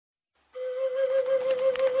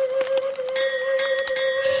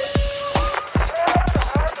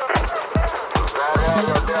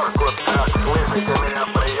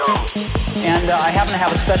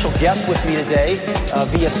have a special guest with me today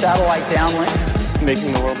via satellite downlink.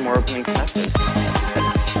 Making the world more open and connected.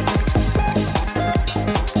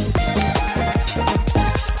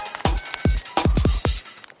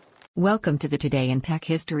 Welcome to the Today in Tech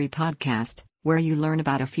History podcast, where you learn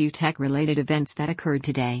about a few tech-related events that occurred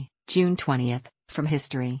today, June 20th, from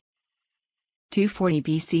history. 240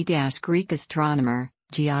 BC Greek astronomer,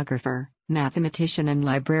 geographer, mathematician and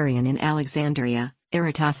librarian in Alexandria,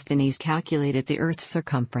 Eratosthenes calculated the Earth's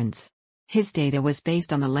circumference. His data was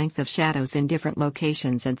based on the length of shadows in different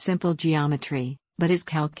locations and simple geometry, but his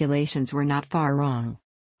calculations were not far wrong.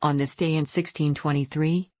 On this day in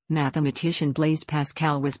 1623, mathematician Blaise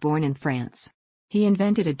Pascal was born in France. He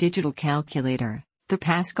invented a digital calculator, the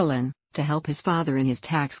Pascalin, to help his father in his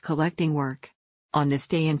tax-collecting work. On this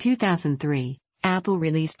day in 2003, Apple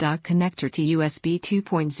released dock connector to USB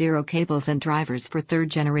 2.0 cables and drivers for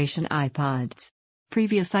third-generation iPods.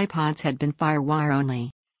 Previous iPods had been FireWire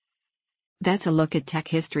only. That's a look at tech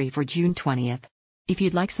history for June 20th. If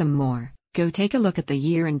you'd like some more, go take a look at the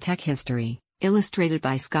year in tech history, illustrated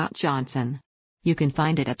by Scott Johnson. You can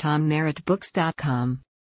find it at tommerrittbooks.com.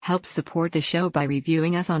 Help support the show by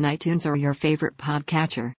reviewing us on iTunes or your favorite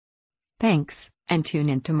podcatcher. Thanks, and tune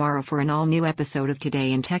in tomorrow for an all-new episode of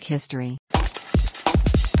Today in Tech History.